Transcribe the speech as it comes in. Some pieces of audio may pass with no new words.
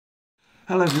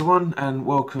Hello everyone and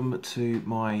welcome to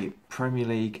my Premier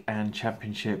League and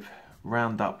Championship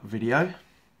roundup video.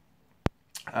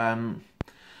 A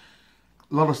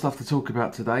lot of stuff to talk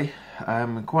about today,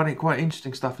 quite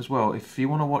interesting stuff as well. If you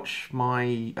want to watch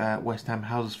my West Ham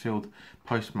Huddersfield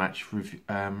post-match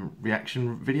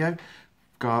reaction video,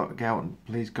 go out and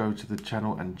please go to the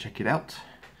channel and check it out,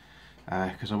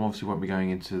 because I obviously won't be going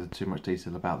into too much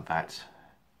detail about that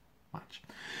match.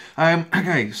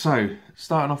 Okay, so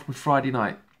starting off with Friday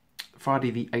night,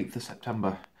 Friday the 8th of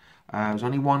September. There was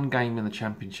only one game in the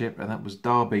Championship, and that was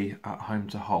Derby at home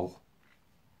to Hull.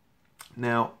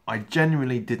 Now, I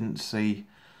genuinely didn't see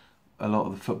a lot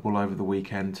of the football over the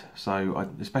weekend,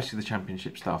 especially the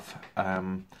Championship stuff.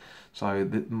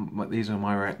 These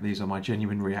are my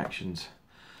genuine reactions.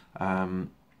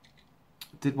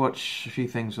 Did watch a few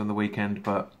things on the weekend,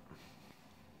 but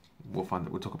we'll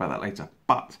talk about that later.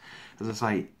 But as I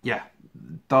say, yeah,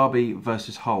 Derby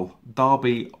versus Hull.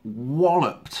 Derby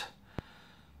walloped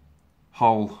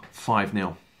Hull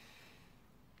 5-0.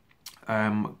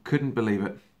 Couldn't believe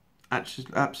it. Actually,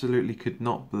 absolutely could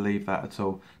not believe that at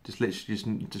all. Just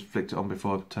literally just flicked it on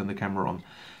before I turned the camera on.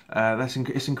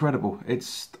 It's incredible. I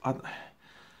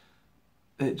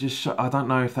don't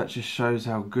know if that just shows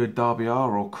how good Derby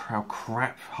are or how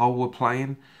crap Hull were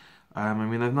playing. Hull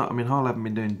haven't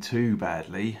been doing too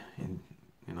badly.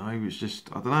 It's just,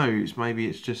 I don't know. Maybe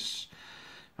it's just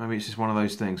one of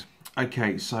those things.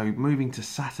 Okay, so moving to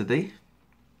Saturday,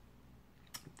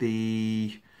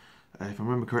 if I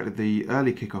remember correctly, the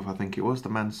early kickoff, I think it was the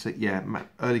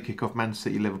early kickoff, Man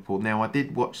City Liverpool. Now I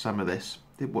did watch some of this.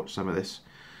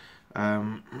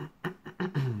 Mane,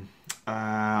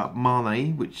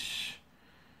 which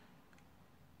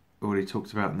I already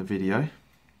talked about in the video,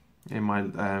 in my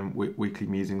weekly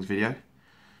musings video,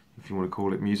 if you want to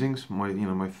call it musings, my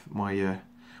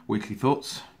weekly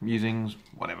thoughts, musings,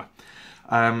 whatever.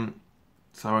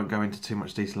 So I won't go into too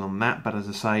much detail on that, but as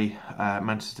I say,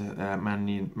 Man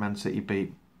City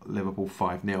beat Liverpool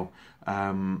 5-0.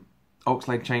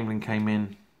 Oxlade-Chamberlain came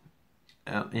in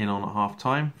on at half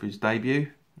time for his debut,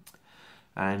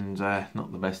 and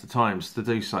not the best of times to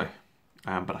do so,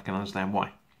 but I can understand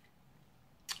why.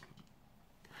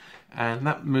 And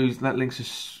that links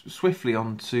us swiftly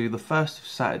on to the first of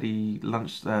Saturday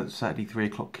 3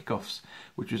 o'clock kickoffs,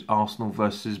 which was Arsenal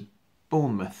versus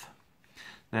Bournemouth.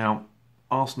 Now,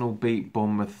 Arsenal beat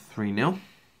Bournemouth 3-0,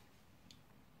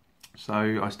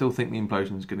 so I still think the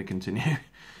implosion is going to continue.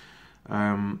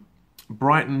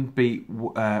 Brighton beat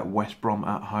West Brom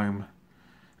at home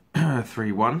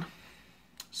 3-1.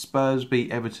 Spurs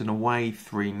beat Everton away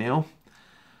 3-0.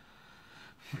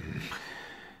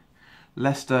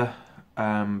 Leicester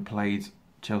played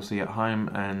Chelsea at home,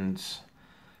 and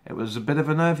it was a bit of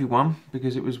a nervy one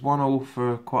because it was 1-1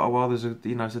 for quite a while. There's a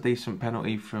decent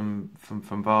penalty from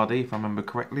Vardy, if I remember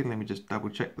correctly. Let me just double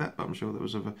check that, but I'm sure that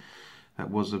was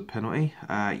a penalty.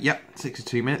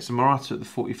 62 minutes. And Morata at the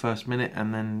 41st minute,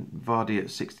 and then Vardy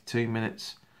at 62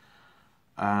 minutes.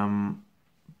 But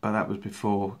that was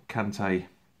before Kante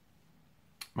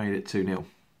made it 2-0.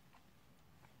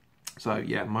 So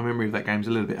yeah, my memory of that game's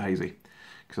a little bit hazy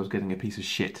because I was getting a piece of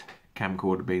shit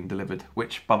camcorder being delivered,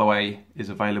 which, by the way, is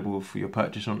available for your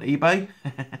purchase on eBay.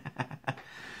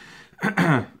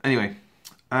 Anyway,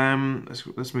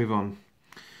 let's move on.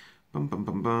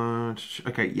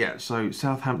 Okay, yeah. So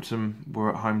Southampton were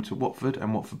at home to Watford,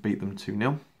 and Watford beat them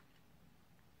 2-0.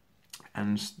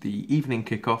 And the evening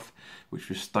kickoff, which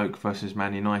was Stoke versus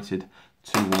Man United,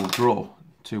 2-2 draw.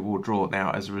 2-2 draw.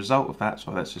 Now, as a result of that,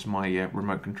 so that's just my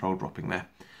remote control dropping there.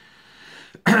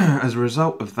 As a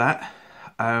result of that,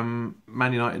 Man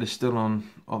United is still on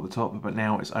the top, but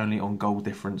now it's only on goal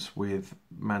difference with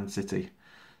Man City.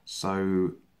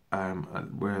 So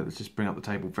let's just bring up the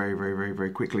table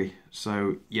very quickly.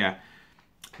 So yeah,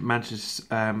 Man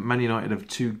United have a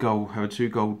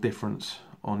 2-goal difference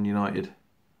on United.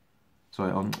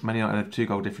 Man United have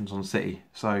 2-goal difference on City.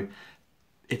 So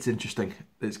it's interesting.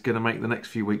 It's going to make the next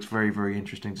few weeks very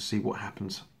interesting to see what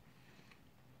happens.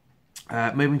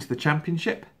 Moving to the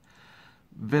Championship,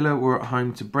 Villa were at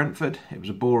home to Brentford. It was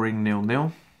a boring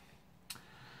 0-0.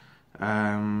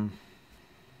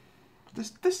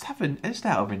 Just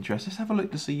out of interest, let's have a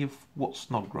look to see what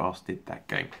Snodgrass did that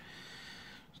game.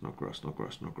 Snodgrass.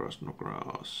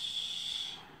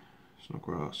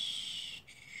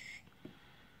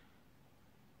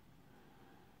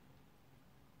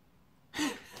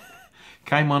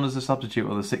 Came on as a substitute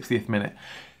on the 60th minute.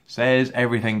 Says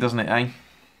everything, doesn't it, eh?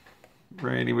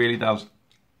 Really does.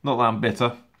 Not that I'm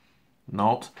bitter.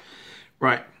 Not.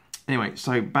 Right. Anyway,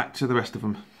 so back to the rest of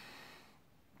them.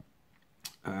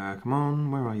 Come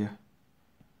on, where are you?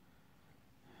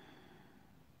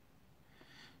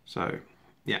 So,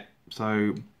 yeah.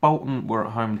 So, Bolton were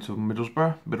at home to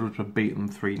Middlesbrough. Middlesbrough beat them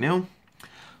 3-0.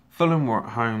 Fulham were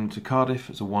at home to Cardiff.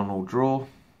 It's a 1-1 draw.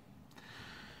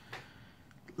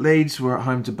 Leeds were at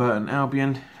home to Burton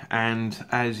Albion. And,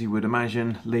 as you would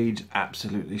imagine, Leeds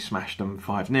absolutely smashed them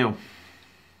 5-0.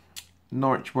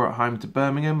 Norwich were at home to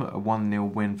Birmingham. A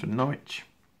 1-0 win for Norwich.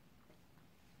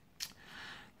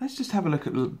 Let's just have a look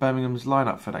at Birmingham's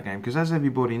lineup for that game. Because, as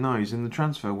everybody knows, in the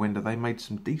transfer window, they made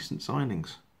some decent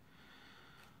signings.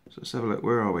 So let's have a look.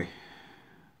 Where are we?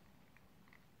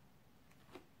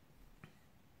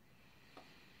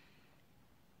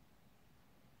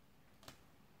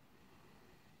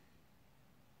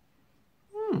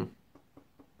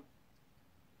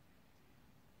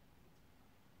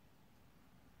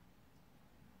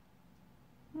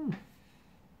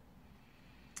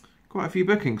 Quite a few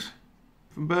bookings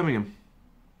from Birmingham.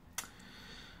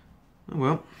 Oh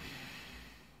well.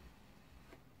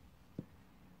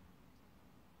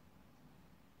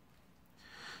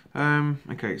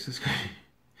 Okay, so let's go.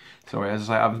 Sorry, as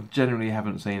I say, I generally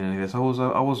haven't seen any of this. I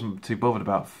wasn't too bothered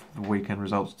about the weekend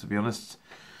results, to be honest.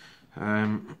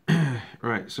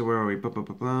 Right, so where are we?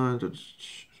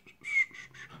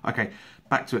 Okay,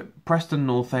 back to it. Preston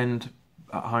North End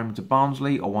at home to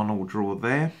Barnsley, a 1-1 draw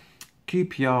there.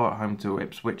 QPR at home to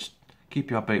Ipswich.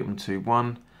 QPR beat them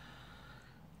 2-1.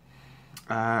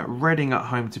 Reading at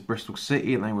home to Bristol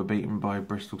City, and they were beaten by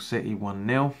Bristol City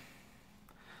 1-0.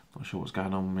 Not sure what's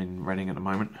going on in Reading at the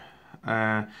moment.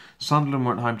 Sunderland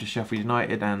were at home to Sheffield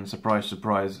United, and surprise,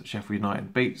 surprise, Sheffield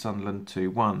United beat Sunderland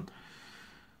 2-1.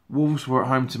 Wolves were at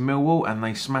home to Millwall, and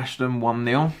they smashed them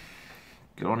 1-0.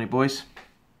 Good on you, boys.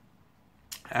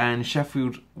 And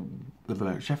Sheffield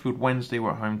Wednesday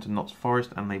were at home to Notts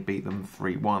Forest, and they beat them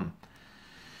 3-1.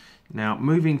 Now,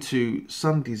 moving to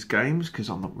Sunday's games, because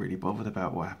I'm not really bothered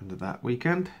about what happened at that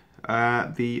weekend.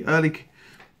 The early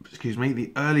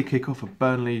kickoff of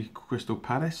Burnley Crystal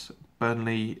Palace.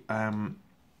 Burnley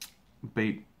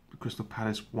beat Crystal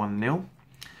Palace 1-0,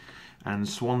 and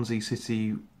Swansea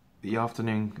City, the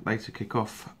afternoon later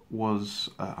kickoff, was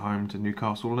at home to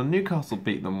Newcastle, and Newcastle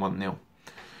beat them 1-0.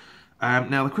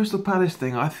 Now, the Crystal Palace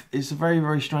thing is a very,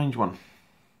 very strange one.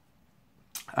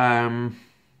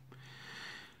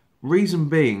 Reason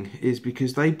being is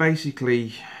because they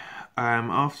basically,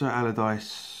 after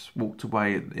Allardyce walked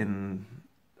away at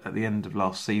the end of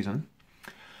last season,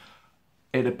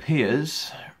 it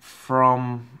appears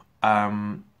from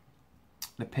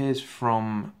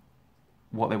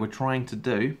what they were trying to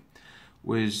do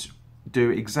was do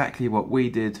exactly what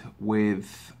we did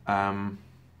with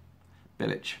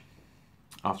Bilic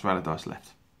after Allardyce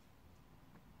left.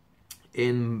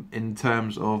 In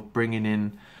terms of bringing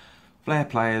in flair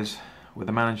players with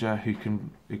a manager who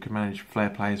can manage flair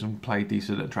players and play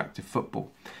decent, attractive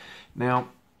football. Now,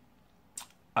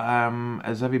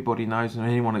 as everybody knows, and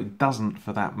anyone who doesn't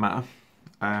for that matter,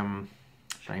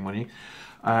 shame on you.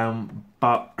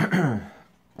 But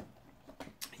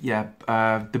yeah,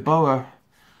 De Boer,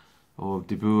 or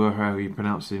De Boer, however you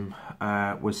pronounce him,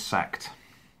 was sacked.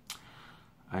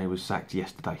 He was sacked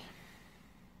yesterday.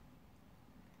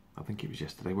 I think it was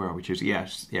yesterday. Where are we? Tuesday? Yeah,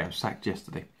 sacked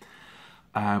yesterday.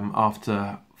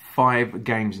 After 5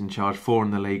 games in charge, 4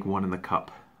 in the league, 1 in the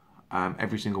cup.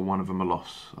 Every single one of them a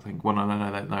loss. I think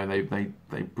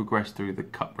they progressed through the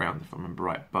cup round, if I remember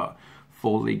right, but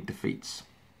 4 league defeats.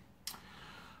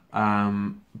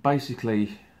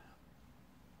 Basically,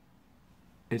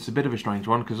 it's a bit of a strange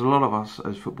one because a lot of us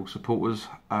as football supporters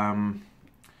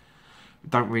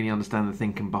don't really understand the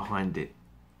thinking behind it.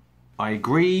 I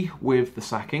agree with the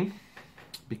sacking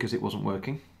because it wasn't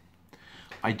working.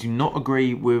 I do not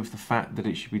agree with the fact that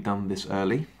it should be done this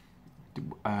early,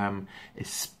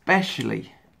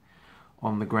 especially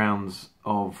on the grounds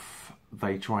of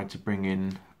they tried to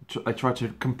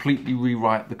completely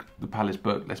rewrite the Palace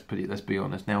book. Let's be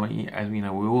honest. Now, as we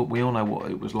know, we all know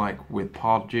what it was like with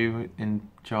Pardew in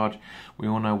charge. We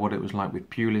all know what it was like with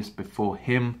Pulis before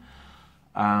him.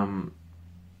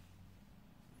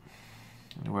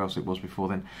 Where else it was before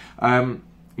then?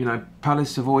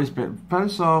 Palace have always been.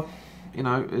 Palace are,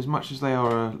 as much as they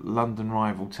are a London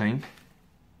rival team,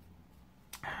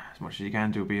 as much as you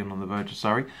can do being on the verge of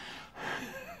Surrey,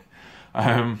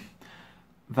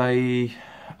 they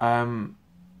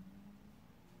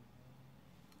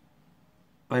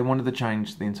wanted to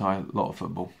change the entire lot of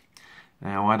football.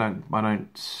 Now, I don't blame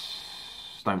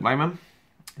them.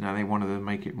 They wanted to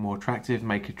make it more attractive,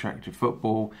 make attractive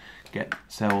football,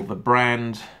 sell the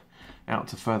brand out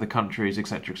to further countries,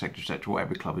 etc., etc., etc. What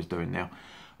every club is doing now.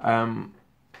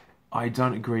 I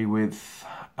don't agree with,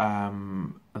 as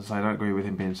I say, I don't agree with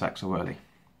him being sacked so early.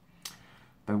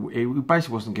 he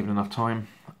basically wasn't given enough time.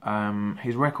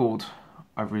 His record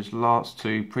over his last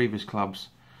two previous clubs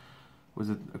was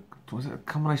a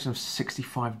combination of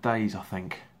 65 days, I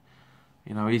think.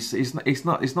 You know, he's not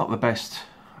the best.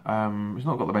 He's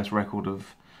not got the best record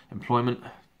of employment.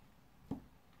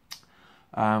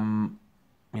 You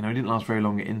know, he didn't last very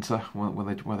long at Inter,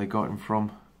 where they got him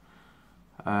from.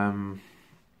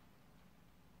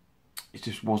 He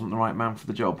just wasn't the right man for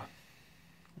the job.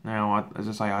 Now, as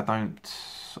I say, I don't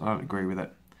agree with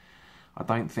it. I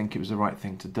don't think it was the right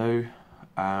thing to do.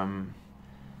 To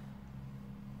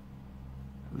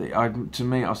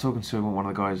me, I was talking to one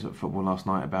of the guys at football last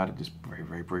night about it, just very,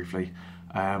 very briefly.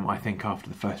 I think after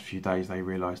the first few days, they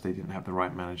realised they didn't have the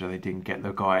right manager. They didn't get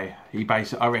the guy.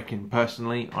 I reckon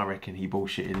he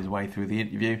bullshitted his way through the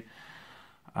interview,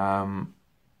 and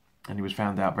he was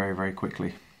found out very, very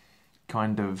quickly.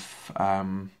 Kind of, I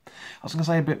was going to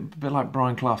say a bit like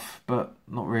Brian Clough, but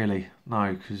not really.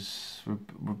 No, because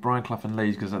with Brian Clough and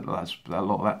Leeds, because that's a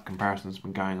lot of that comparison has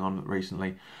been going on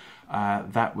recently.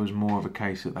 That was more of a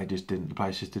case that the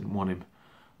players just didn't want him.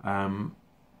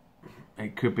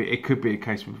 It could be a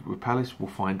case with Palace. We'll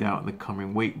find out in the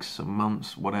coming weeks and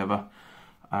months, whatever.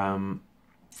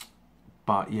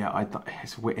 But yeah,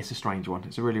 it's a strange one.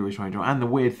 It's a really, really strange one. And the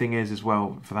weird thing is, as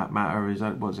well, for that matter, is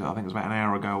I think it was about an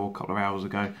hour ago or a couple of hours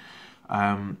ago,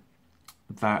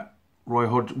 that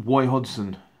Roy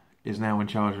Hodgson is now in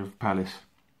charge of Palace.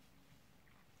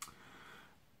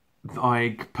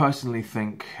 I personally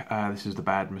think this is the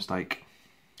bad mistake.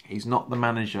 He's not the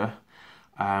manager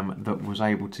that was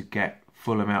able to get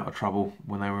Fulham out of trouble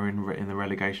when they were in the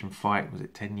relegation fight. Was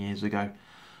it 10 years ago?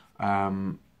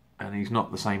 And he's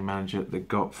not the same manager that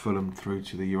got Fulham through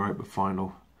to the Europa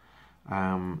final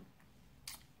from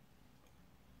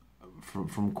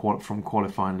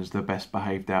qualifying as the best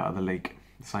behaved out of the league.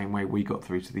 The same way we got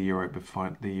through to the Europa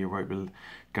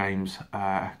games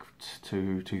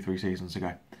 2-3 seasons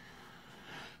ago.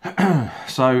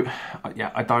 So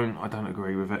yeah, I don't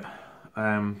agree with it.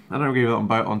 I don't agree with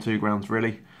it on two grounds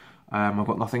really. I've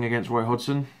got nothing against Roy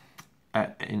Hodgson.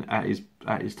 At his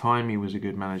time, he was a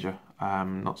good manager.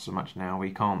 Not so much now.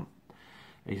 He's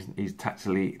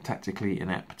tactically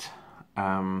inept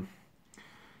in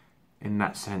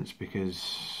that sense,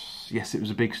 because yes, it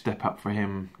was a big step up for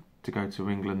him to go to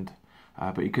England,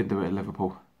 but he couldn't do it at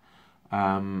Liverpool.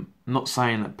 Not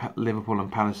saying that Liverpool and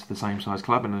Palace are the same size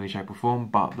club in any shape or form,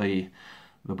 but the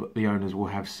owners will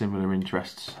have similar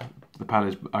interests. The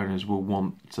Palace owners will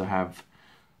want to have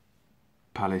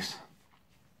Palace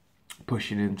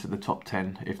pushing into the top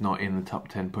 10, if not in the top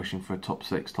 10, pushing for a top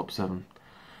 6, top 7,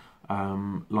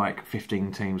 like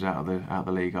 15 teams out of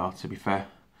the league are, to be fair.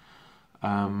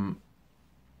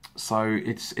 So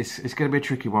it's going to be a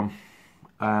tricky one.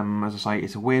 As I say,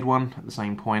 it's a weird one at the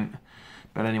same point.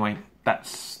 But anyway,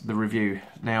 that's the review.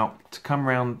 Now, to come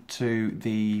round to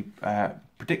the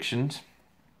predictions.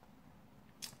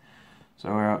 So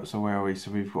where are we?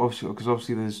 So we've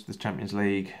obviously there's Champions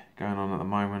League going on at the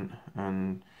moment,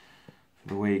 and for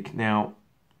the week now.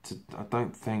 I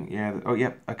don't think. Yeah. Oh,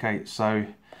 yep. Yeah, okay. So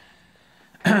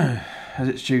as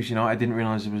it's Tuesday night, I didn't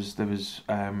realise there was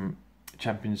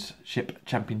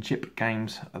championship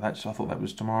games. I thought that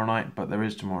was tomorrow night, but there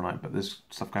is tomorrow night. But there's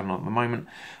stuff going on at the moment.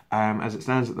 As it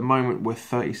stands at the moment, we're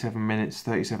 38 minutes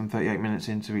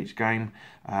into each game.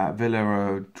 Villa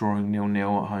are drawing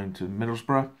 0-0 at home to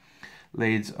Middlesbrough.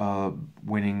 Leeds are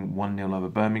winning 1-0 over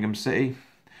Birmingham City.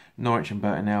 Norwich and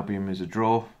Burton Albion is a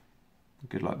draw.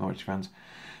 Good luck, Norwich fans.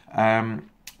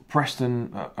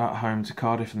 Preston at home to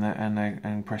Cardiff,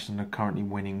 and Preston are currently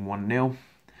winning 1-0.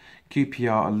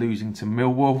 QPR are losing to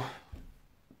Millwall.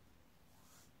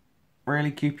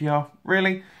 Really, QPR?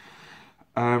 Really?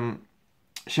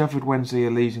 Sheffield Wednesday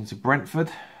are losing to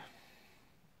Brentford.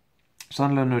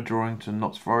 Sunderland are drawing to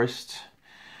Notts Forest.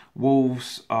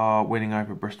 Wolves are winning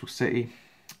over Bristol City.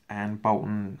 And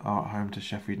Bolton are at home to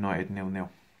Sheffield United 0-0.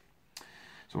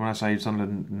 So when I say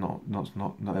Sunderland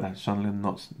Sunderland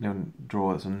Notts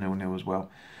draw, that's a 0-0 as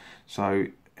well. So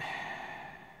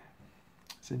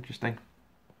it's interesting.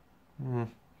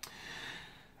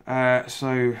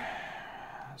 So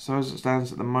as it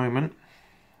stands at the moment,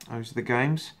 those are the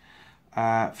games.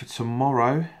 For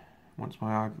tomorrow, once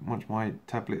my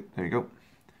tablet, there you go.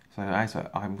 So I was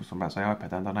about to say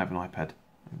iPad, and I don't have an iPad.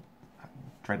 I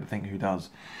dread to think who does.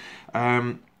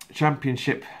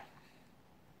 Championship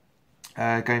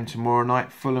game tomorrow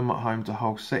night. Fulham at home to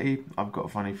Hull City. I've got a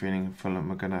funny feeling Fulham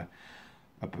are gonna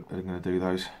do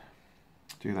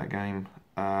that game.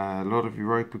 A lot of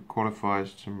Europa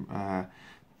qualifiers to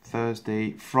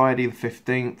Friday the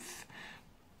 15th.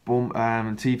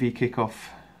 TV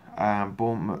kickoff.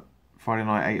 Bournemouth Friday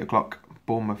night 8 o'clock.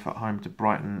 Bournemouth at home to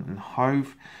Brighton and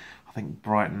Hove. I think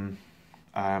Brighton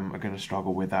are going to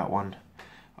struggle with that one.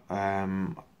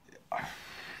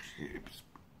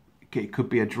 It could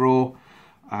be a draw,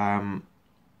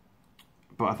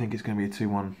 but I think it's going to be a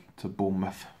 2-1 to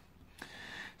Bournemouth.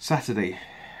 Saturday,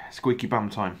 squeaky bum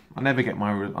time. I never get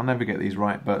these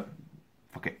right, but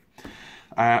fuck it.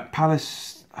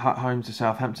 Palace at home to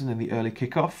Southampton in the early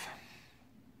kickoff.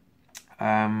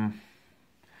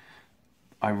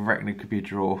 I reckon it could be a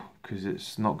draw because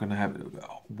it's not going to have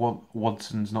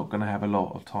Watson's not going to have a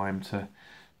lot of time to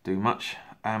do much.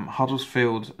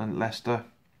 Huddersfield and Leicester.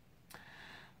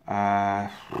 Don't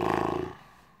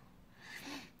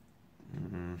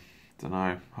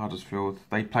know. Huddersfield.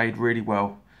 They played really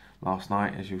well last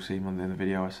night, as you'll see in the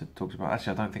video. Talked about.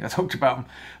 Actually, I don't think I talked about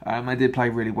them. They did play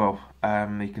really well.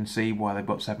 You can see why they've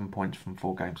got 7 points from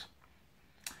 4 games.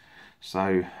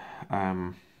 So,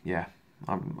 yeah.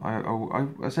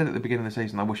 I said at the beginning of the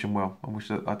season, I wish them well.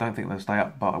 I don't think they'll stay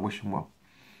up, but I wish them well.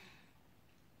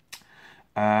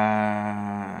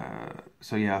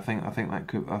 So yeah, I think that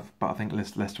could, but I think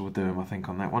Leicester will do them. I think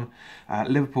on that one.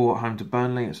 Liverpool at home to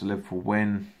Burnley. It's a Liverpool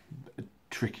win, a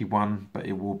tricky one, but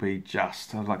it will be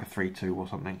just like a 3-2 or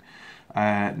something.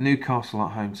 Newcastle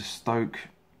at home to Stoke.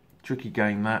 Tricky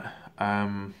game that.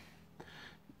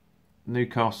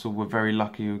 Newcastle were very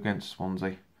lucky against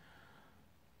Swansea.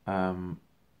 But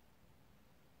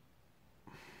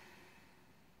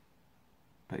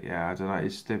yeah, I don't know.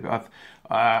 It's stupid.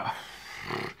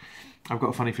 I've got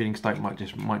a funny feeling Stoke might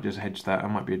just hedge that. It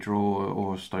might be a draw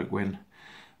or a Stoke win.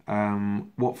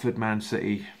 Watford, Man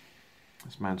City.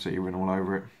 It's Man City win all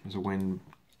over it. There's a win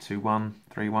 2-1,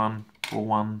 3-1,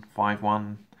 4-1,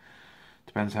 5-1.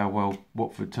 Depends how well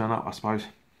Watford turn up, I suppose.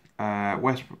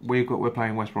 We're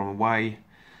playing West Brom away.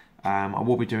 I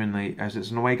will be doing as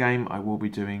it's an away game, I will be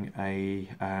doing a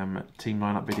team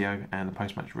lineup video and a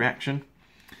post-match reaction.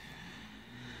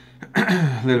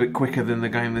 A little bit quicker than the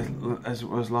game as it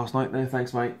was last night there.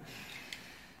 Thanks, mate.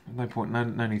 No point. No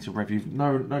need to rev you.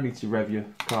 No need to rev your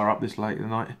car up this late at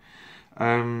night.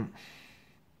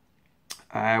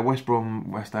 West Brom,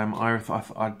 West Ham.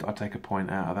 I'd take a point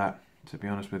out of that. To be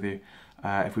honest with you,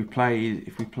 if we play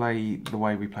the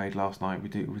way we played last night, we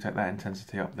take that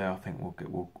intensity up there. I think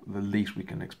the least we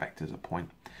can expect is a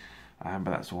point. But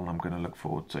that's all I'm going to look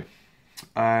forward to.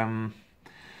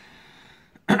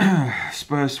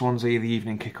 Spurs Swansea, the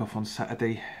evening kickoff on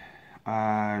Saturday.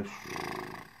 I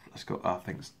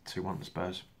think it's 2-1 to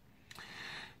Spurs.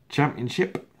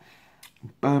 Championship,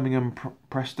 Birmingham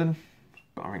Preston.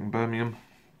 Birmingham.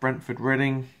 Brentford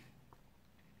Reading.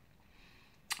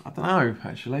 I don't know,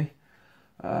 actually.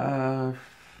 I'll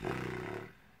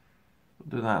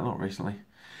do that, not recently.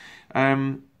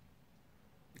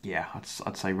 Yeah,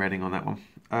 I'd say Reading on that one.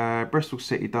 Bristol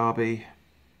City Derby.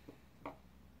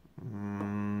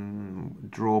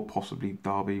 Draw, possibly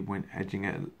Derby win, hedging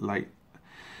it late.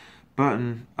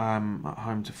 Burton at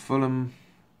home to Fulham.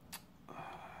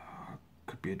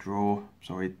 Could be a draw.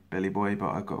 Sorry, Billy Boy, but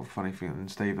I've got a funny feeling.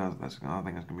 Steve, I think that's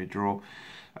going to be a draw.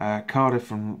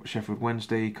 Cardiff and Sheffield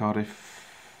Wednesday. Cardiff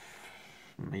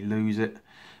may lose it.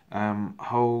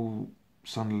 Hull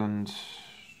Sunderland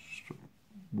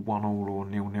 1-1 or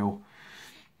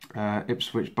 0-0.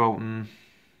 Ipswich Bolton.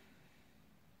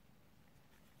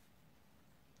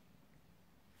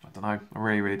 I don't know. I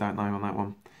really don't know on that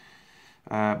one.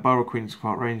 Borough Queen's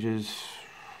Park Rangers.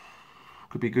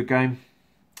 Could be a good game.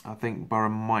 I think Borough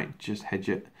might just hedge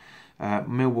it.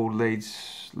 Millwall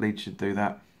Leeds. Leeds should do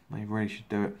that. They really should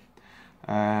do it.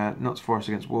 Notts Forest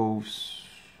against Wolves.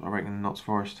 I reckon Notts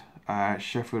Forest.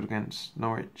 Sheffield against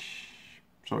Norwich.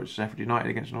 Sorry, Sheffield United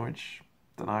against Norwich.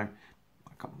 Don't know.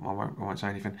 I won't say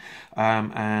anything.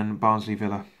 And Barnsley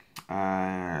Villa.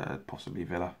 Possibly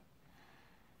Villa.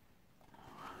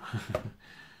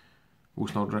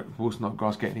 Will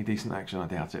Snodgrass get any decent action? I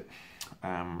doubt it.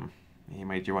 You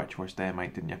made your right choice there,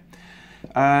 mate, didn't you?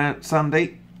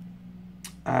 Sunday,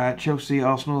 Chelsea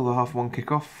Arsenal, the 1:30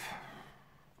 kickoff.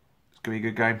 It's going to be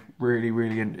a good game.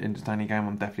 Really entertaining game.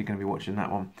 I'm definitely going to be watching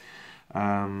that one.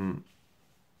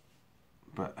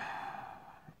 But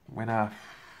winner,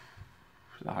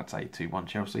 I'd say 2-1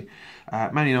 Chelsea.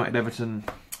 Man United Everton,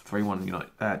 3-1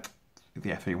 United.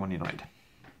 3-1 United.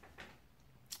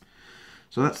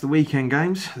 So that's the weekend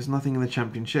games. There's nothing in the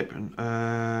Championship, and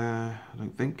I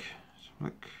don't think.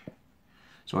 Look.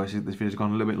 So I see this video's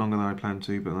gone a little bit longer than I planned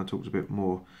to, but I talked a bit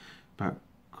more about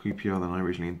QPR than I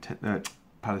originally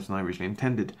Palace than I originally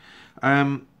intended.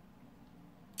 Yep.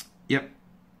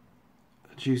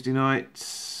 Tuesday night,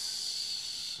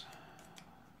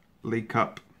 League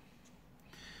Cup.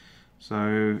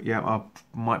 So yeah, I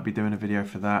might be doing a video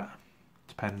for that.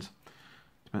 Depends.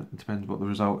 Depends what the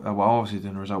result. Well, obviously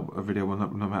doing a video will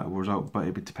no matter the result, but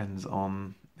it depends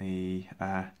on the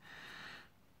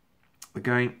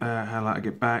game, how late I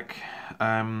get back.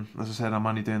 As I said, I'm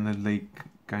only doing the league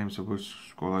games, so we'll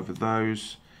scroll over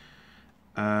those.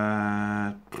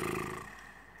 So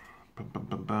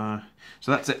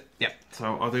that's it. Yeah.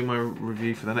 So I'll do my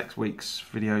review for the next week's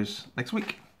videos next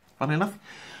week. Funny enough.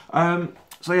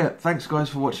 So yeah, thanks guys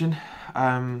for watching.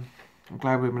 I'm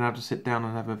glad we've been able to sit down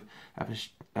and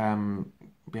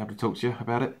be able to talk to you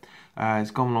about it.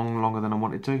 It's gone longer than I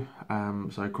wanted to.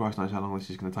 So Christ knows how long this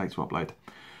is going to take to upload.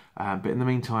 But in the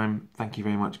meantime, thank you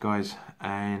very much guys,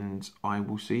 and I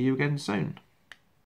will see you again soon.